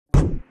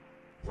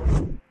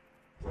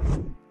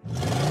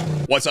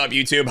What's up,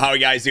 YouTube? How are you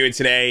guys doing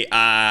today?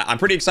 I'm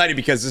pretty excited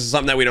because this is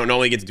something that we don't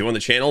normally get to do on the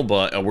channel,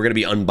 but we're going to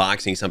be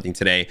unboxing something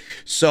today.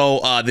 So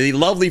the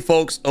lovely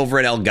folks over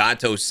at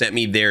Elgato sent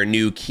me their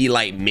new key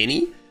light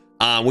mini,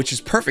 which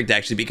is perfect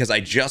actually because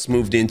I just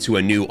moved into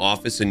a new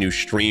office, a new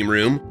stream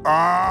room.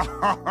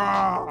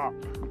 Oh,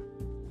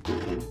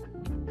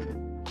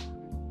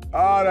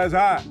 that's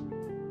hot.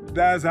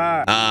 That's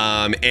hot.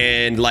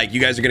 And like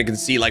you guys are gonna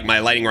see like my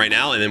lighting right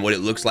now and then what it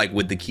looks like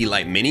with the key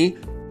light mini.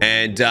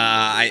 And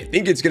I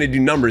think it's gonna do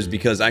numbers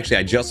because actually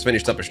I just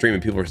finished up a stream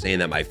and people were saying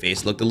that my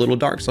face looked a little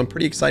dark. So I'm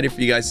pretty excited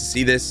for you guys to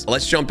see this.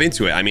 Let's jump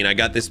into it. I mean, I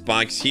got this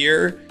box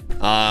here.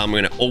 I'm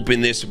gonna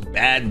open this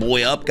bad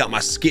boy up. Got my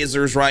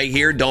scissors right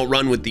here. Don't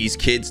run with these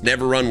kids.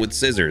 Never run with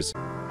scissors.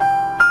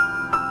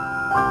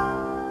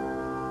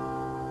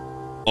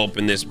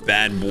 Open this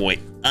bad boy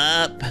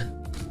up.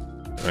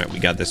 All right, we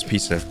got this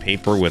piece of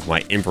paper with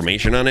my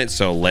information on it,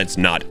 so let's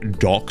not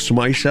dox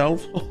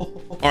myself.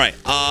 All right,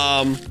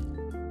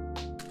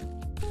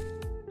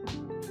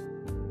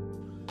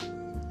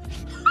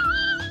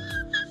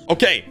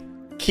 okay,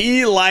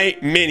 key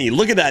light mini.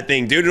 Look at that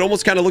thing, dude. It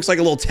almost kind of looks like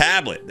a little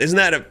tablet. Isn't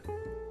that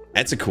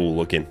that's a cool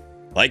looking,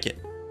 like it.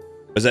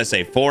 What does that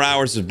say? 4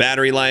 hours of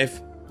battery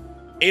life,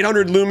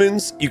 800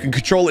 lumens. You can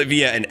control it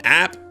via an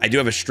app. I do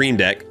have a stream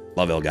deck.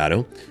 Love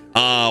Elgato.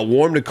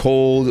 Warm to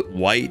cold,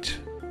 white.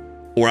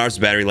 4 hours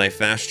of battery life,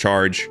 fast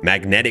charge,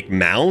 magnetic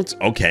mount.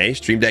 Okay,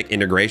 stream deck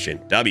integration.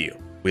 W.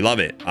 We love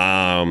it.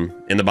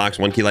 In the box,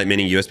 1 key light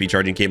mini, USB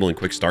charging cable, and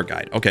quick start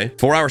guide. Okay,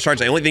 4 hour charge.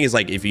 The only thing is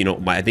like if you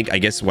know, I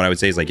guess what I would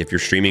say is like if you're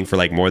streaming for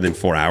like more than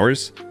 4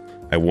 hours,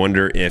 I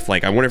wonder if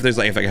there's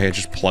like if I could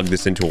just plug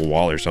this into a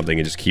wall or something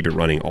and just keep it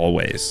running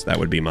always. That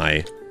would be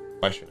my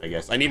question, I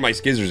guess. I need my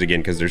scissors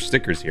again because there's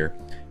stickers here.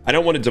 I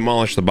don't want to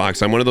demolish the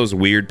box. I'm one of those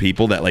weird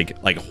people that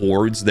like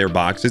hoards their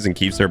boxes and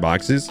keeps their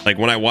boxes. Like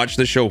when I watch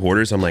the show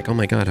Hoarders, I'm like, oh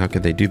my God, how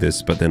could they do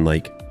this? But then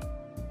like,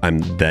 I'm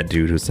that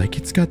dude who's like,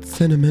 it's got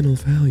sentimental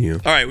value.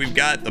 All right, we've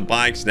got the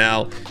box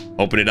now.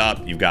 Open it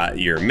up. You've got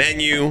your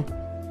menu.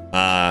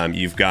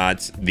 You've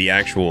got the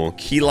actual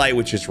key light,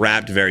 which is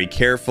wrapped very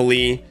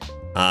carefully.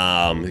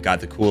 Got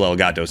the cool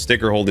Elgato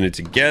sticker holding it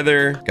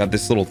together. Got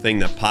this little thing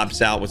that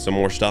pops out with some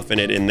more stuff in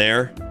it in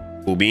there.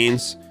 Cool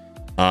beans.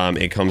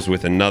 It comes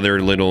with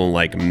another little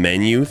like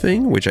menu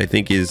thing, which I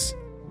think is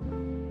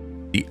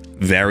the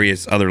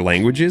various other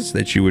languages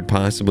that you would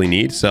possibly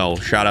need. So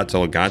shout out to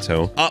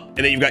Elgato. Oh, and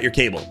then you've got your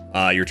cable,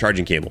 your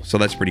charging cable. So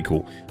that's pretty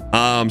cool.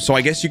 So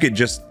I guess you could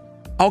just,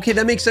 okay,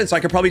 that makes sense. I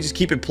could probably just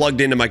keep it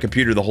plugged into my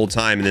computer the whole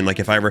time. And then like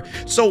if I ever,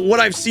 so what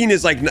I've seen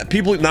is like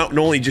people not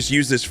only just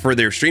use this for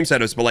their stream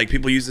setups, but like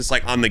people use this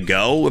like on the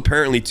go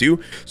apparently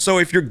too. So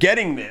if you're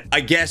getting this,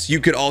 I guess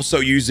you could also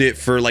use it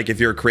for like if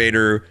you're a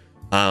creator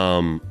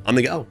on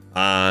the go.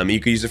 You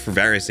could use it for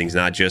various things,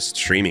 not just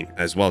streaming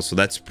as well. So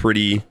that's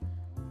pretty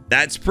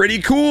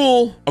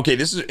cool. Okay,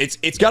 this is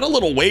it's got a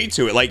little weight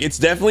to it. Like it's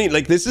definitely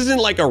like this isn't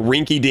like a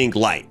rinky-dink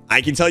light.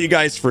 I can tell you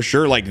guys for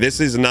sure, like this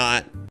isn't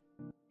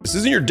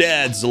your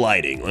dad's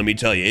lighting. Let me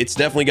tell you, it's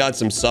definitely got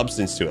some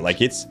substance to it.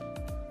 Like you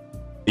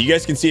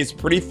guys can see it's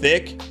pretty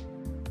thick.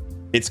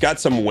 It's got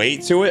some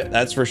weight to it,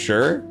 that's for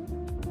sure.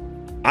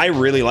 I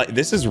really like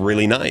this. Is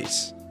really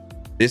nice.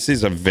 This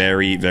is a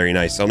very, very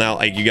nice. So now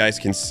like you guys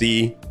can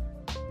see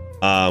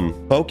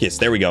focus.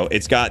 There we go.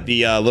 It's got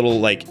the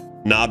little like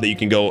knob that you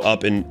can go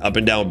up and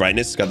down with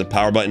brightness. It's got the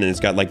power button and it's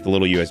got like the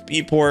little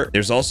USB port.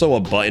 There's also a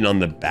button on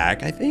the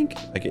back, I think,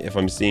 like if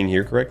I'm seeing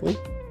here correctly.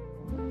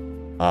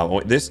 By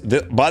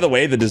the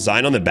way, the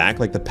design on the back,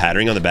 like the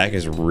patterning on the back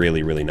is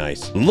really, really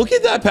nice. Look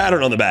at that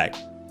pattern on the back.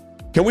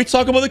 Can we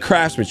talk about the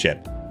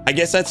craftsmanship? I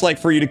guess that's like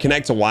for you to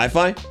connect to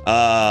Wi-Fi.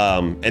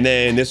 And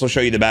then this will show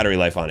you the battery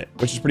life on it,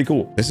 which is pretty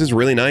cool. This is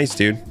really nice,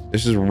 dude.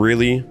 This is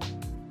really,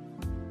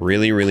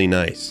 really, really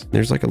nice.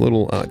 There's like a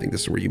little, I think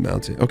this is where you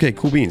mount it. Okay,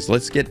 cool beans.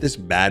 Let's get this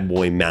bad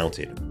boy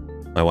mounted.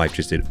 My wife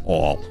just did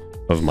all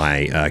of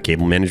my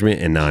cable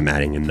management and now I'm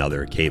adding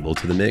another cable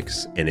to the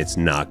mix and it's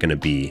not gonna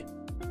be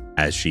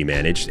as she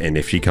managed. And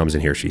if she comes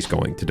in here, she's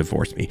going to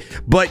divorce me.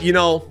 But you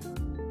know,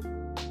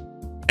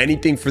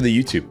 anything for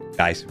the YouTube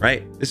guys,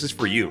 right? This is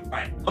for you. All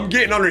right, I'm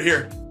getting under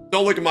here.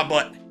 Don't look at my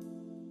butt.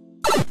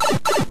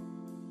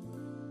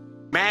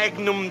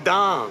 Magnum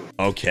Dong.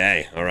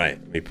 Okay, all right.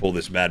 Let me pull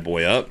this bad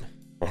boy up.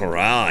 All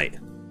right.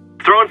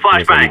 Throwing If I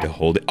need flashbang. to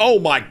hold it. Oh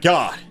my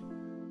God.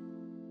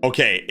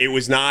 Okay, it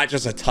was not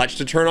just a touch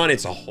to turn on,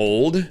 it's a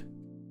hold.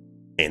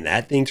 And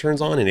that thing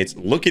turns on and it's,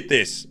 look at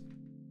this.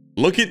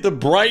 Look at the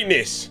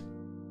brightness.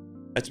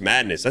 That's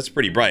madness. That's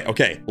pretty bright.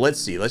 Okay, let's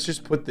see. Let's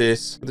just put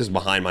this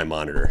behind my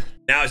monitor.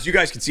 Now, as you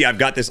guys can see, I've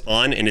got this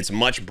on and it's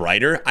much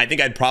brighter. I think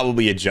I'd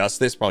probably adjust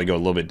this, probably go a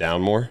little bit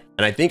down more.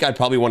 And I think I'd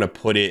probably want to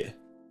put it,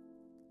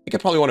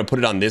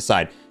 on this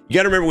side. You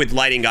got to remember with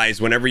lighting, guys,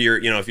 whenever you're,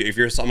 you know, if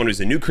you're someone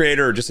who's a new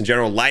creator or just in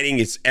general, lighting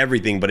is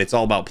everything, but it's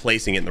all about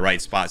placing it in the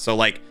right spot. So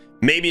like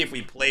maybe if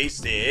we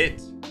placed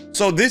it,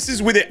 so this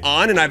is with it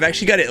on and I've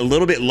actually got it a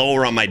little bit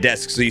lower on my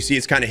desk. So you see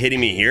it's kind of hitting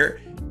me here.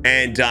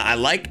 And I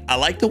like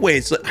the way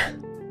it's,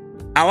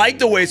 I like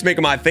the way it's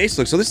making my face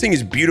look. So this thing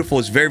is beautiful.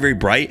 It's very, very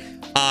bright.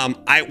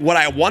 What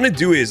I want to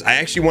do is I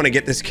actually want to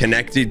get this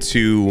connected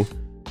to,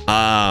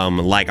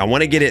 like, I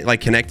want to get it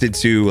like connected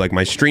to like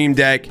my Stream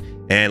Deck.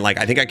 And like,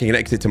 I think I can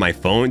connect it to my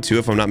phone too,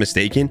 if I'm not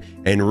mistaken,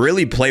 and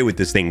really play with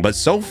this thing. But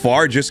so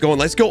far, just going,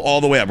 let's go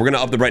all the way up. We're going to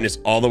up the brightness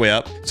all the way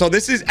up. So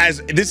this is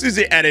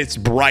it at its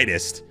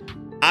brightest.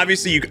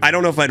 Obviously, I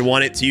don't know if I'd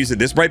want it to use it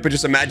this bright, but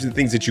just imagine the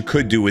things that you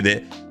could do with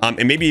it.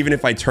 And maybe even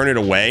if I turn it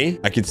away,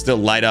 I could still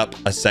light up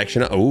a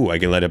section. Oh, I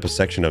can light up a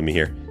section of me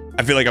here.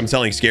 I feel like I'm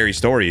telling scary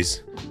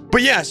stories.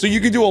 But yeah, so you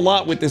can do a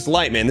lot with this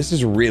light, man. This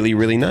is really,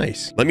 really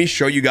nice. Let me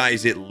show you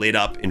guys it lit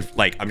up in,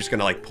 like, I'm just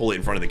gonna like pull it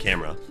in front of the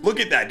camera.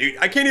 Look at that, dude.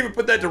 I can't even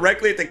put that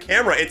directly at the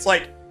camera. It's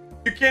like,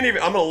 you can't even,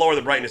 I'm gonna lower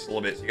the brightness a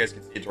little bit so you guys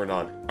can see it turned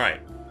on. All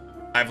right,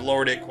 I've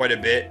lowered it quite a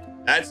bit.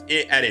 That's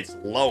it at its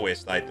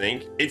lowest, I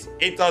think.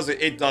 It does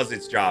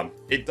its job.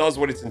 It does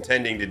what it's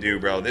intending to do,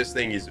 bro. This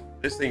thing is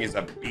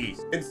a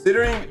beast.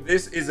 Considering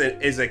this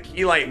is a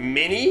key light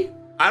mini,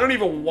 I don't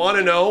even want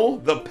to know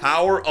the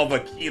power of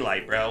a key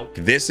light, bro.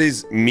 This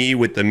is me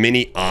with the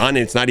mini on.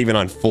 It's not even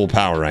on full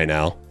power right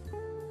now.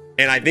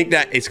 And I think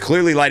that it's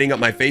clearly lighting up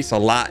my face a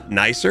lot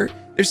nicer.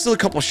 There's still a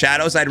couple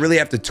shadows I'd really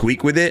have to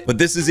tweak with it, but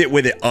this is it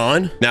with it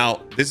on.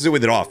 Now, this is it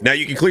with it off. Now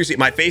you can clearly see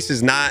my face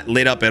is not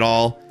lit up at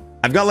all.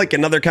 I've got like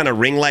another kind of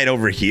ring light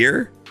over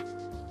here.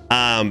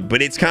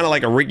 But it's kind of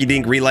like a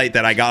rinky-dink relight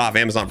that I got off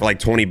Amazon for like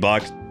 20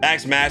 bucks.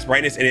 Max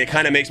brightness, and it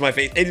kind of makes my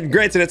face, and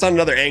granted it's on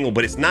another angle,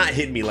 but it's not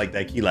hitting me like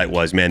that key light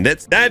was, man.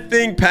 That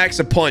thing packs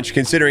a punch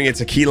considering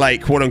it's a key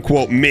light, quote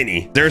unquote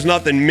mini. There's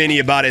nothing mini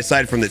about it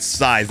aside from its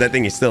size. That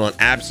thing is still an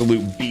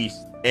absolute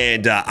beast,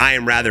 and I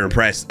am rather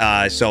impressed.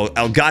 So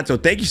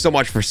Elgato, thank you so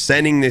much for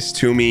sending this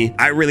to me.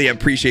 I really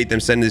appreciate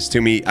them sending this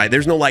to me.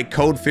 There's no like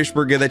code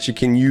Fishburger that you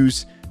can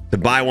use to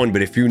buy one,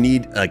 but if you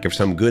need like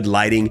some good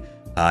lighting,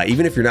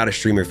 even if you're not a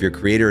streamer, if you're a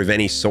creator of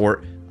any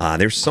sort,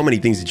 there's so many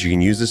things that you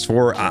can use this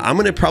for. I'm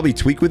gonna probably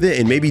tweak with it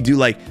and maybe do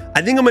like,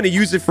 I think I'm gonna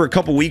use it for a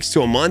couple weeks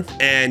to a month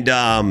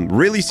and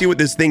really see what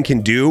this thing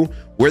can do,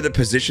 where the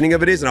positioning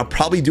of it is, and I'll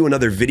probably do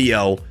another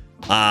video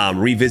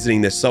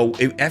revisiting this. So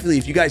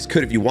if you guys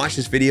could, if you watch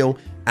this video,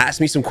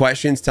 ask me some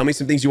questions, tell me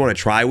some things you want to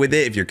try with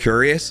it if you're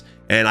curious,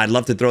 and I'd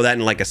love to throw that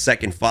in like a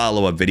second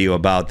follow-up video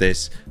about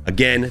this.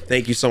 Again,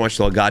 thank you so much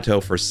to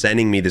Elgato for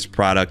sending me this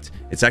product.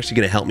 It's actually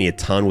going to help me a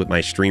ton with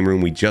my stream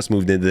room. We just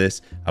moved into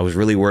this. I was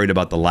really worried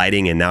about the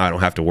lighting, and now I don't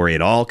have to worry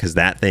at all because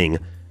that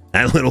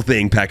little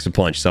thing packs a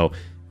punch. So if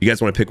you guys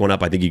want to pick one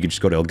up, I think you could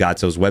just go to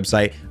Elgato's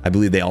website. I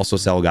believe they also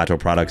sell Elgato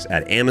products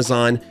at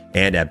Amazon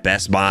and at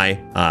Best Buy.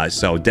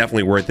 So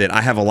definitely worth it. I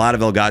have a lot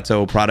of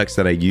Elgato products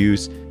that I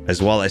use as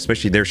well,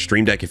 especially their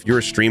Stream Deck. If you're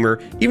a streamer,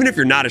 even if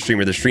you're not a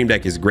streamer, the Stream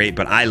Deck is great,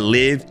 but I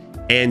live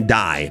and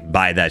die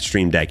by that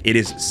Stream Deck. It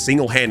is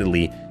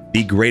single-handedly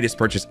the greatest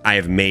purchase I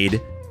have made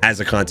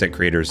as a content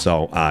creator.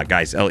 So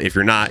guys, if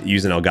you're not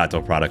using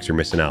Elgato products, you're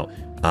missing out.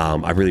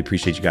 I really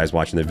appreciate you guys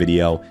watching the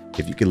video.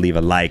 If you could leave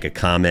a like, a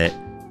comment,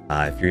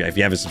 if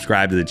you haven't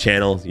subscribed to the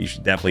channel, you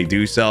should definitely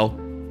do so.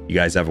 You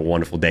guys have a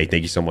wonderful day.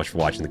 Thank you so much for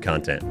watching the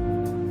content.